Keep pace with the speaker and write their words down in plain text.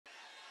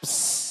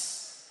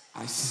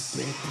I see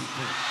dead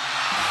people.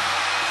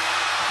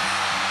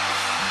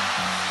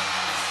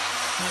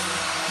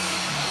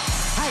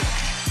 Hey,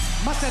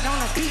 mustard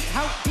on a beat,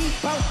 how deep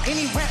out.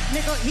 Any rap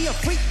nigga, he a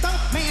freak though.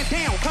 Man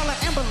down, call an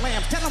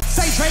ambulance. Tell him,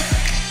 say Drake,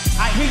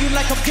 I hear you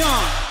like I'm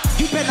young.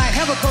 You better not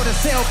ever go to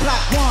cell block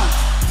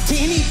 1. To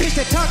any bitch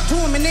that talk to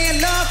him and they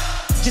in love,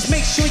 just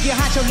make sure you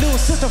hide your little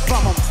sister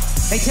from him.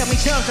 They tell me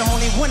Chubb's the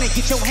only one to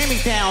get your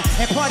hand-me-down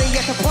and party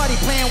at the party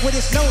playing with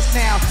his nose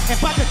now. And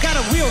Baka got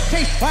a real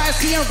case, why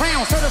is he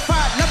around?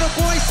 Certified lover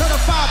boy,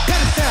 certified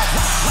pedestal.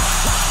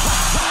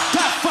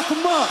 God, fuck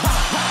him up.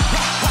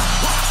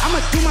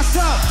 I'ma do my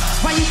stuff.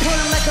 Why you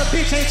pulling like a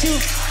bitch, ain't you?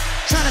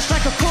 Trying to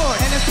strike a chord,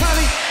 and it's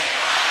probably...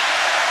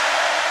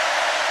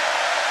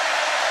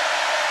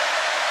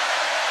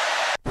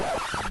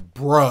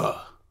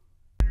 Bruh.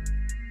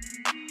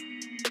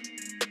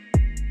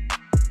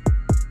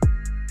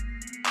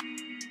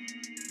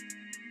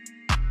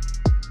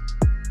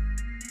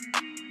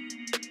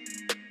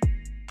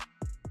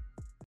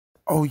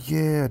 Oh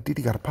yeah,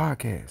 Diddy got a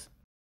podcast.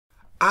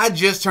 I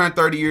just turned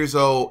 30 years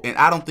old, and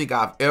I don't think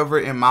I've ever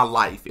in my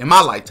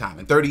lifetime,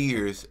 in 30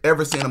 years,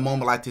 ever seen a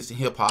moment like this in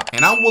hip-hop.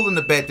 And I'm willing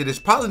to bet that there's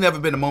probably never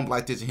been a moment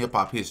like this in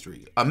hip-hop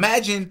history.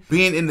 Imagine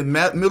being in the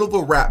middle of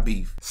a rap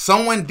beef.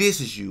 Someone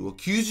disses you,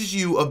 accuses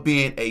you of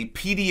being a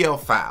PDL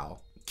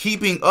foul,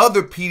 keeping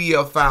other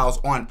PDL fouls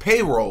on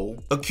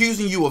payroll,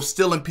 accusing you of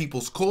stealing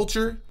people's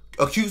culture,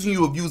 accusing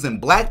you of using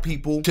black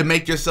people to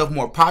make yourself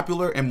more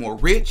popular and more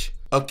rich,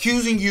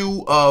 accusing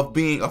you of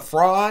being a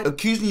fraud,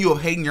 accusing you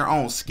of hating your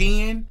own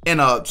skin,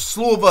 and a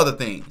slew of other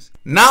things.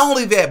 Not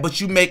only that, but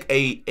you make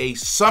a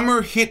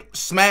summer hit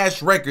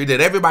smash record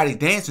that everybody's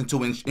dancing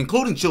to,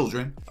 including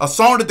children, a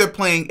song that they're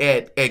playing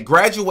at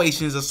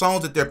graduations, a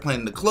song that they're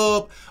playing in the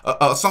club,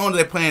 a song that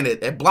they're playing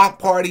at block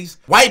parties,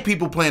 white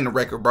people playing the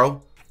record,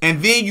 bro.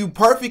 And then you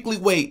perfectly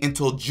wait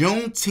until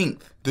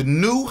Juneteenth, the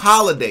new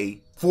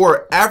holiday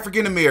for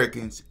African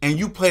Americans, and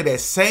you play that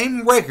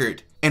same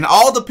record, and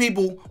all the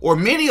people, or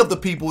many of the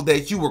people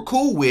that you were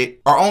cool with,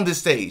 are on this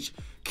stage.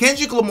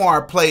 Kendrick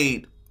Lamar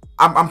played,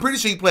 I'm pretty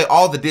sure he played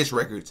all the diss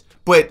records,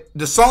 but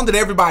the song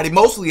that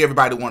mostly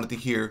everybody wanted to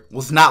hear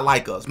was Not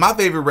Like Us. My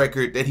favorite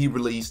record that he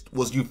released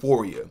was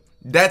Euphoria.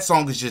 That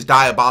song is just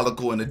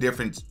diabolical in a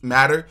different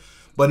matter,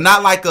 but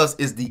Not Like Us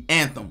is the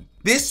anthem.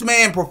 This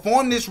man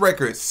performed this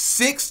record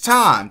 6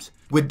 times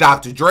with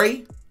Dr.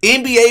 Dre,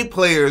 NBA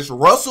players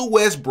Russell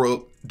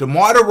Westbrook,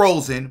 DeMar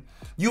DeRozan.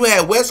 You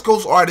had West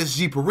Coast artist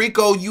G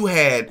Perico, you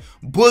had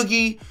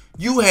Boogie,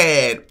 you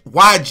had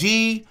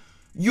YG,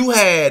 you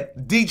had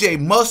DJ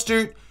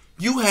Mustard,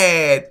 you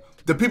had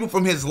the people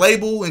from his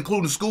label,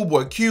 including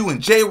Schoolboy Q and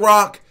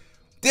J-Rock.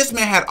 This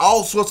man had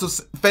all sorts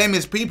of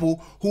famous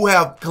people who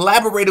have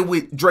collaborated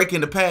with Drake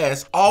in the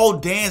past, all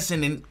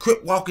dancing and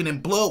crip walking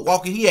and blood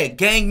walking. He had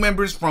gang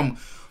members from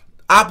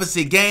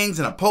opposite gangs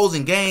and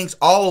opposing gangs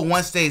all on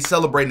one stage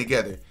celebrating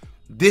together.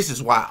 This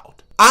is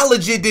wild. I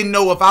legit didn't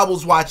know if I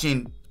was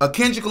watching a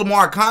Kendrick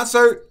Lamar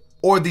concert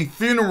or the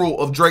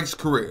funeral of Drake's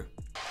career.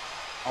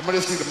 I'm gonna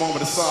just need a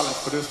moment of silence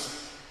for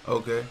this.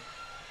 Okay.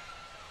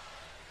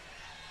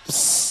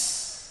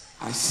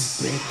 I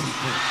see dead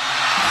people.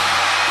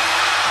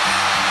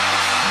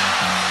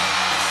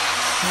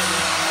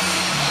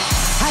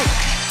 Hey,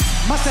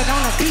 mustard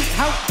on a beat,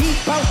 how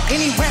deep out.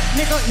 Any rap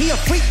nigga, he a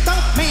freak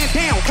though. Man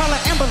down, call an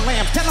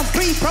ambulance. Tell him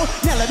breathe, bro.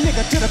 Nail a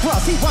nigga to the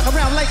cross. He walk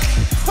around like,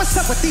 what's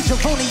up with these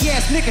jabroni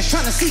ass niggas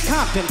trying to see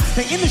Compton?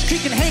 The industry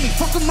can hate me,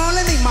 fuck them all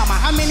and they mama.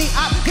 How many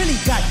I really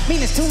got?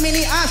 Mean it's too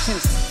many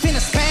options.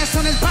 Finna spaz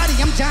on his body,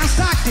 I'm John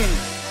Stockton.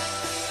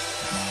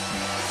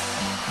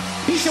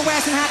 Beat your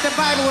ass and hide the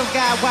Bible if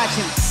God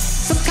watching.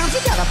 Sometimes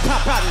you gotta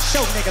pop out and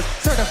show niggas.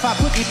 Certified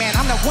boogie man,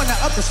 I'm the one that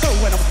up the score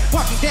with him.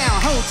 Walking down,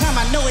 whole time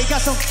I know he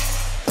got some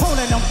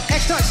pulling him.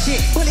 Extra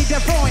shit, bully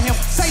throwing him.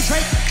 Say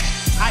Drake,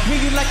 I hear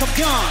you like I'm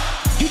young.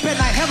 You better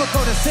not ever go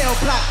to cell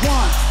block 1.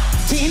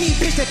 To any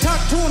bitch that talk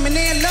to him and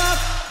they in love,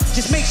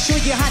 just make sure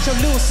you hide your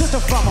little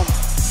sister from him.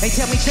 They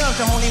tell me Chubb's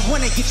the only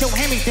one to get your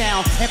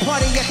hand-me-down and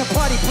party at the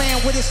party playing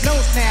with his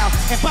nose now.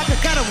 And Baka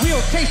got a real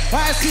case,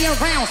 why is he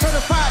around?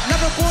 Certified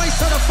lover boy,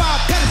 certified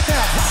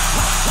pedestal.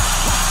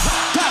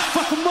 God,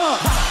 fuck him up.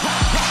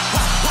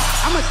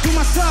 I'ma do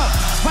my stuff.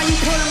 Why you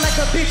pulling like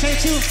a bitch, ain't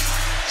you?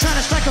 Trying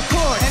to strike a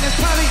chord, and it's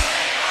probably...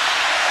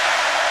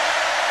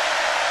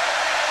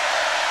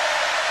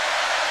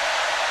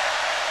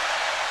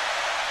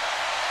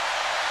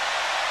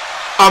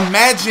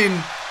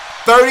 Imagine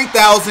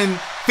 30,000,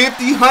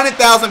 50,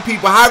 100,000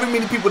 people, however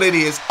many people that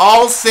is,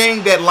 all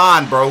saying that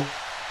line, bro.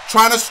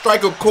 Trying to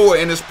strike a chord,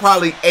 and it's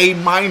probably A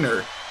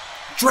minor.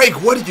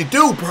 Drake, what did you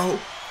do, bro?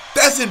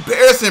 That's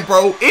embarrassing,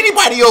 bro.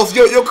 Anybody else,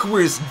 your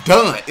career is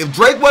done. If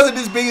Drake wasn't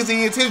as big as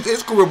he is,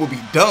 his career would be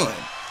done.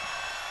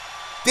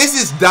 This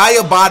is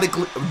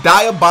diabolically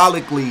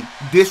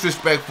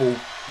disrespectful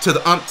to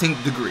the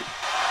umpteenth degree.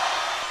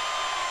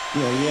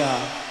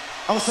 Yeah.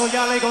 Oh, so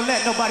y'all ain't gonna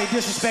let nobody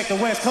disrespect the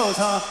West Coast,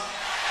 huh?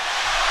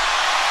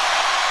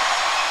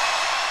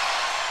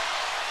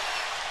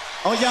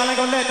 Oh, y'all ain't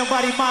gonna let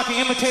nobody mock and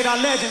imitate our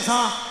legends,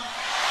 huh?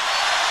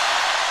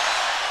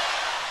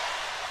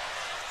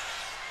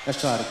 Let's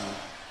try it again.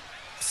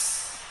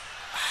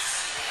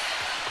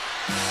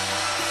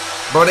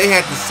 Bro, they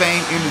had the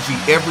same energy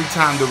every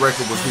time the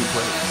record was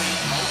replayed.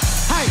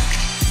 Hey!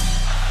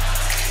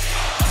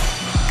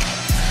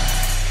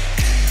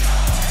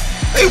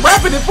 They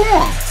rapping it for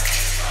him.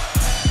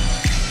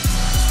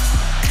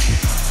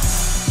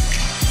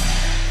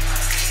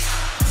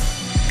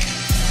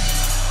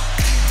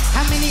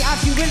 How many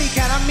options you really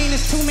got? I mean,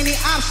 it's too many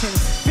options.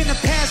 Finna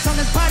pass on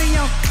this body,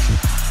 yo.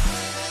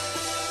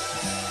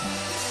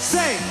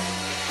 Say.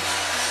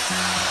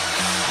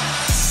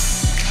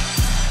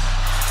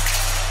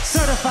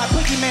 Certified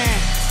boogeyman.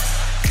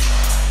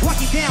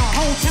 Walking down,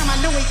 whole time I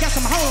know he got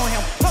some hold on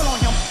him. Pull on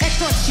him,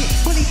 extra shit,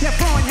 bully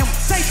death on him.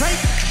 Say Drake.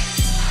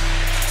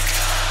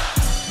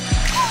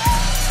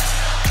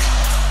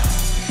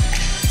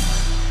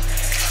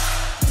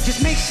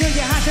 Just make sure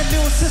you hide your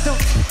little sister.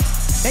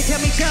 They tell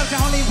me Chubb's the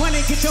only one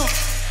that get your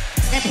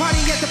and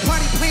party at the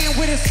party playing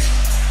with us.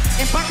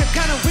 And Baka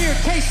got a weird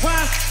case,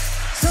 why?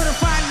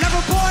 Certified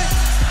lover boy.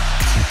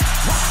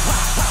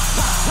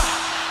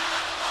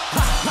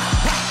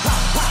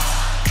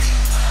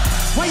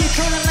 Why you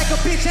trolling like a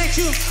bitch, ain't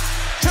you?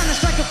 Trying to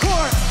strike a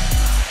chord.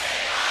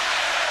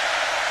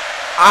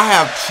 I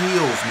have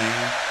chills,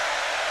 man.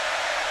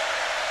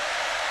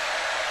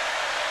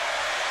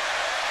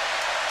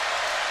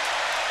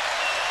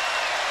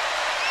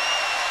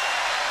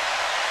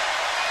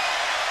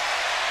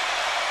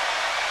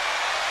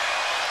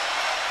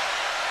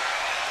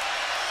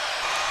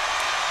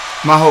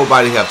 My whole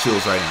body have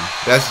chills right now.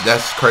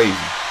 That's crazy.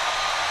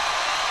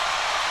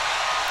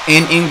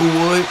 In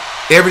Inglewood,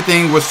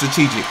 everything was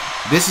strategic.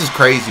 This is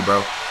crazy,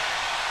 bro.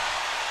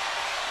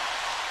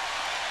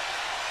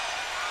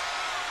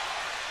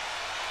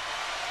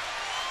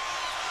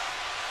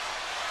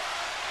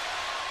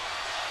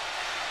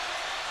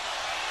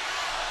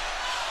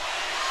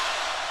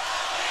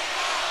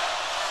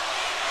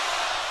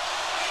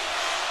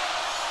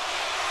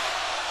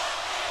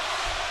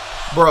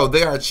 Bro,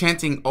 they are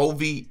chanting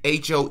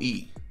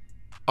OVHOE.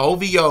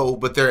 OVO,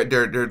 but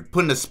they're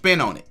putting a spin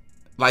on it.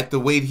 Like the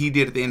way he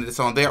did at the end of the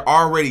song. They're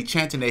already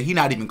chanting that he's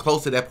not even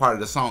close to that part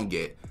of the song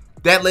yet.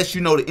 That lets you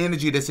know the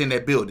energy that's in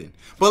that building.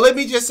 But let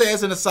me just say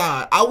as an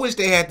aside, I wish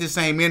they had this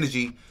same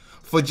energy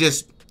for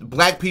just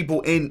black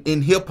people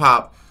in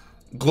hip-hop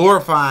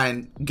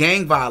glorifying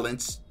gang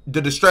violence,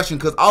 the destruction,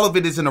 because all of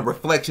it is in a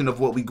reflection of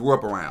what we grew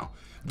up around.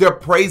 They're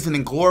praising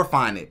and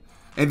glorifying it.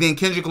 And then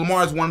Kendrick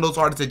Lamar is one of those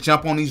artists that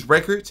jump on these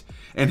records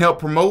and help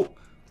promote.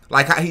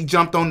 Like how he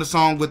jumped on the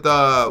song with,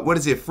 what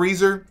is it,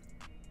 Freezer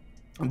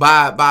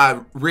by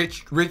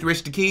Rich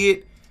the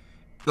Kid.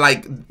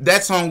 Like,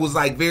 that song was,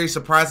 like, very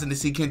surprising to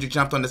see Kendrick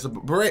jumped on this.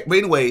 But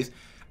anyways,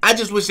 I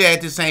just wish they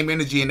had the same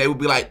energy and they would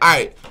be like, all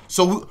right,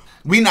 so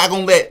we not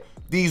going to let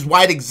these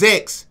white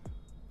execs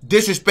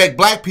disrespect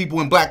black people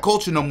and black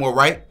culture no more,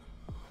 right?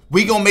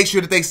 We going to make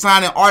sure that they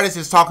sign an artist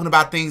that's talking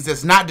about things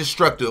that's not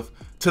destructive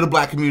to the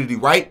black community,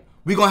 right?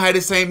 We going to have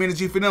the same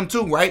energy for them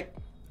too, right?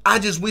 I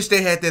just wish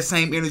they had that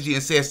same energy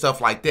and said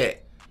stuff like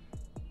that.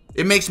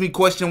 It makes me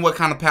question what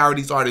kind of power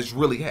these artists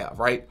really have,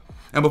 right?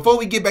 And before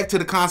we get back to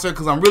the concert,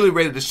 because I'm really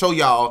ready to show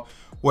y'all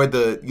where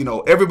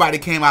everybody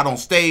came out on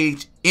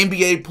stage,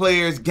 NBA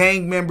players,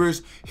 gang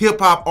members,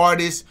 hip-hop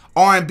artists,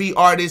 R&B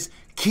artists,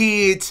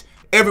 kids,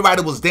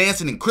 everybody was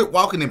dancing and crip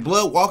walking and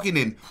blood walking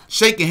and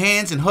shaking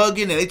hands and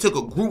hugging, and they took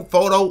a group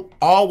photo,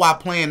 all while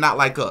playing Not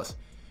Like Us.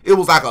 It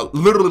was like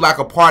literally like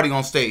a party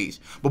on stage.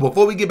 But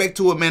before we get back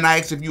to it, man, I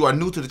ask if you are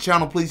new to the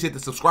channel, please hit the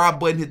subscribe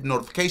button, hit the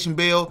notification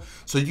bell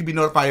so you be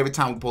notified every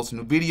time we post a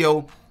new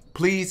video.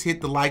 Please hit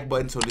the like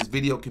button so this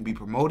video can be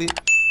promoted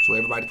so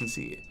everybody can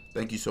see it.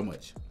 Thank you so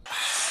much.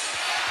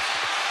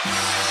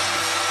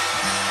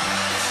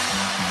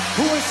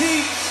 Who is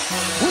he?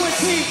 Who is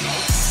he?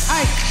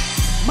 I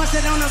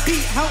mustard on a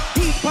beat, help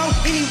people,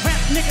 any rap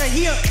nigga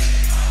here.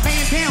 Man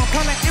down,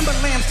 call it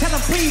ambulance, tell him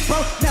please, bro.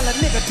 Tell a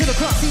nigga to the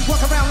cross, he walk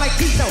around like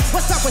Tito.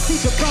 What's up with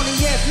these jabroni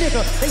ass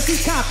nigga? They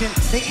see Compton,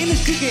 they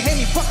industry can hate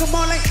me, fuck them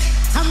all like.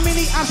 How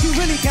many options you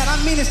really got? I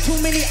mean, it's too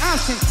many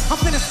options. I'm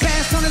finna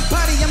spaz on his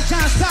body, I'm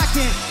John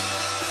Stockton.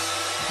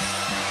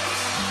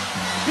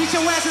 Beat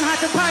your ass and hide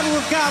the Bible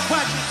with God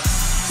watching.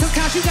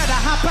 Sometimes you gotta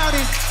hop out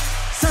and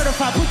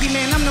certified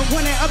boogeyman. I'm the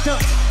one that up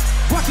to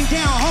walking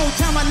down, whole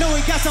time I know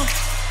he got some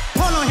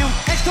pull on him,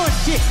 extra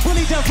shit,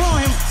 bully the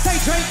on him. Say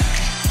Drake.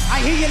 I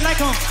hear you like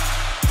him.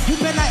 You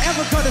better not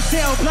ever go to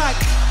cell block.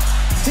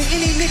 To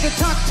any nigga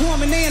talk to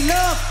him and they in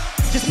love,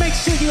 just make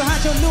sure you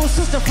hide your little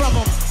sister from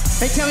him.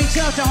 They tell each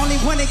other the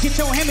only one that get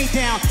your Hemi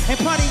down. And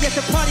party at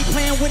the party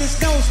playing with his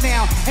nose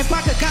now. And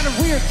Baka got a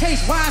weird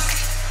case, why?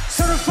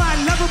 Certified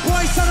lover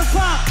boy,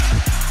 certified.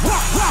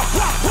 Rock, rock,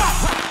 rock, rock,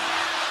 rock.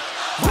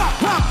 Rock,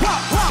 rock,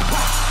 rock, rock,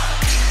 rock.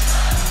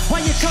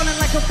 Why you trolling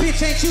like a bitch,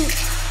 ain't you?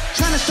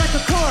 Trying to strike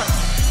a chord.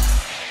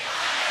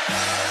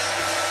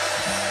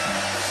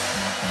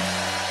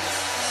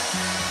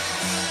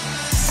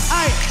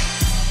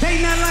 They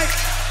not like,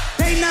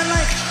 they not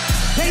like,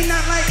 they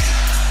not like,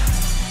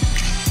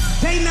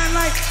 they not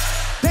like,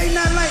 they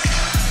not like,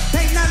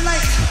 they not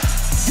like.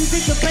 You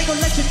think the bank gon'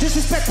 let you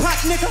disrespect Pop,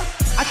 nigga?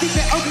 I think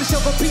that Oakland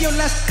show gon' be your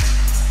last.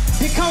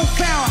 You can't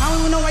foul, I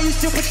don't even know why you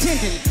still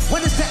pretending.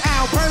 What is the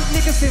owl? Bird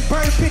niggas and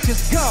bird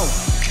bitches, go.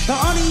 The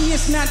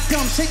audience not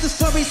dumb, shake the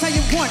stories how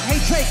you want.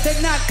 Hey Drake, they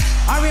not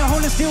Ariel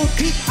holding still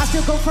deep. I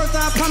still go further,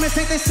 I promise.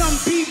 Ain't they some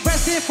beat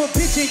resting for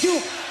bitching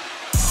you?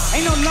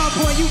 Ain't no law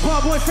boy, you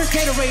ball boy, French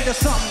Gatorade or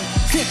something.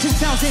 Since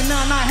 2009,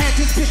 I had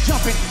this bitch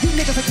jumping. You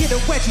niggas will get a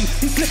wedgie.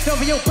 You flipped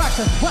over your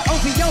boxer. What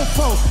over your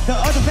foe? The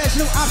other best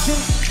new option.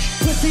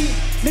 Pussy,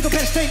 nigga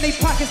better straighten they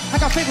pockets.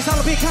 I got favorites all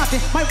a big Compton.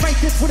 Might write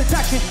this with a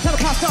doctrine. Tell the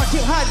pop star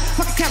get hiding.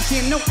 Fucking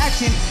caption, no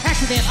action.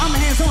 Accident, I'm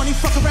hands on. He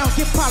fuck around,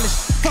 get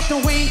polished. Fuck the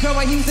Wayne girl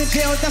while he was in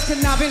jail. That's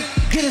conniving.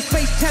 Get his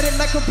face tatted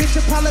like a bitch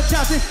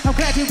apologizing. I'm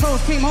glad you Rose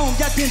came home.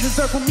 Y'all didn't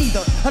deserve from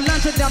neither.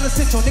 Alondra down the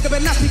central. Nigga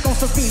better not speak on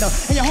Serena.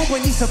 And your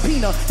homeboy needs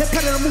subpoena. That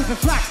predator moving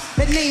flocks.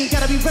 That name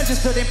gotta be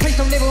registered and placed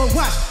on label and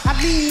watch. I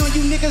lean on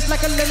you niggas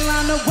like a little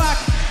on the rock.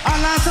 All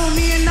eyes on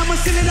me and I'ma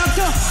send it up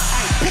to.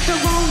 Put the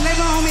wrong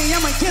label on me,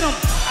 I'ma get him.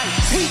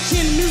 Sweet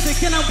chin music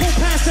and I won't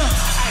pass them.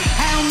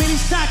 How many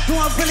stock do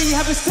I really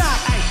have in stock?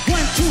 1,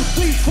 2,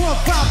 3, 4,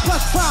 5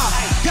 plus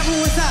 5. Devil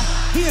was out,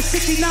 he is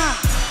 69.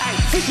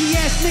 Freaky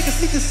ass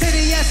niggas need to say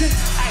they assin'.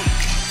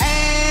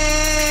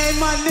 Hey,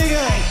 my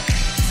nigga.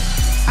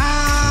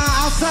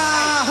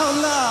 Outside,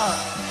 hold up.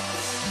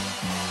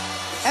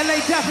 LA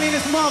definitely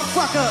this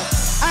motherfucker.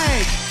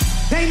 Hey,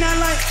 they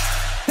not like.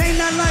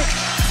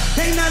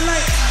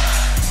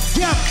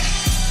 Yeah,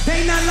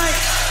 they not like.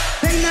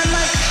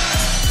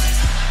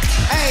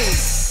 Hey,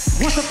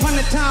 once upon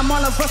a time,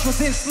 all of us was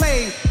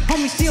enslaved.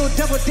 Homie still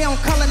double down,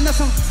 calling us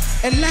some.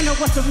 Atlanta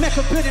was the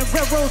mecca, building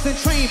railroads and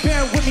train.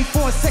 Bear with me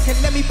for a second,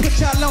 let me put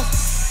y'all on.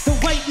 The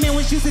white man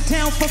was using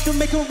town folk to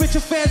make him richer.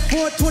 Fast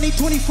forward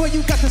 2024,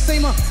 you got the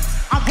same. I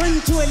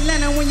run to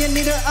Atlanta when you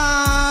need a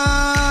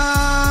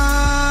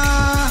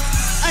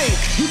Hey,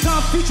 you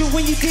can't feature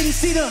when you didn't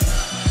see the.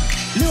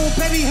 Little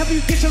baby, help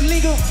you get your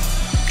legal.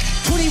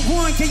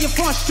 21, get your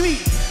front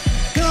street.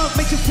 Dog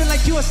make you feel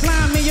like you a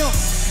slime in your.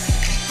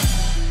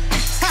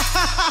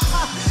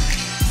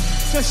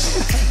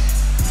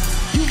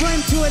 You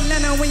run to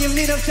Atlanta when you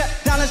need a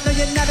dollars. No,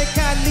 you're not a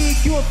colleague,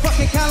 you a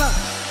fucking collar.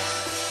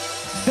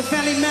 The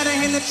family matter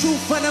and the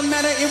truth for the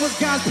matter. It was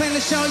God's plan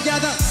to show y'all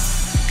the.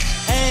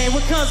 Hey,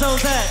 where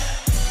Cuzzo's at?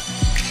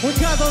 Where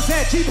Cuzzo's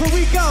at? G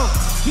Perico.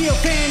 He a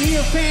fan,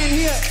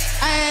 he.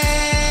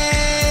 Hey.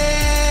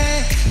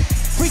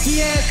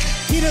 Freaky ass,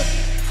 he the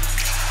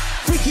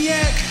freaky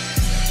ass.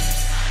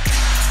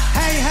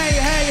 Hey.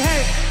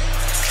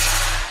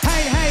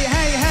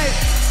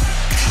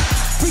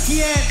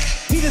 Freaky ass,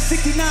 he the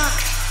 69.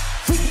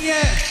 Freaky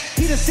ass,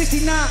 he the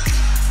 69.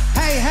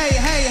 Hey.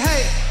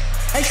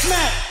 Hey,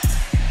 Smack.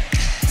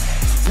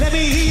 Let me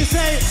hear you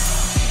say,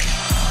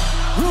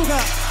 Ruga.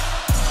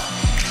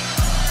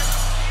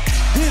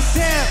 Then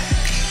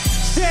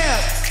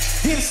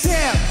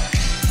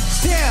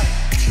step.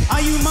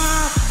 Are you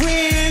my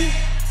friend?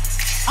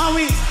 Are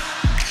we?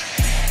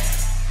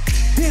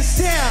 Then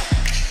step.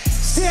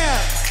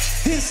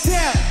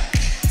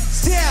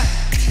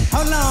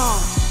 Hold on.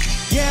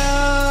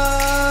 Yeah.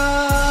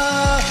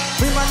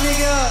 Bring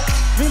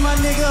my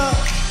nigga.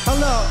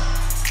 Hold up.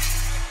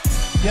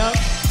 Yup.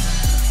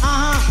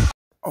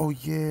 Oh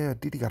yeah,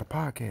 Diddy got a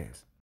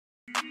podcast.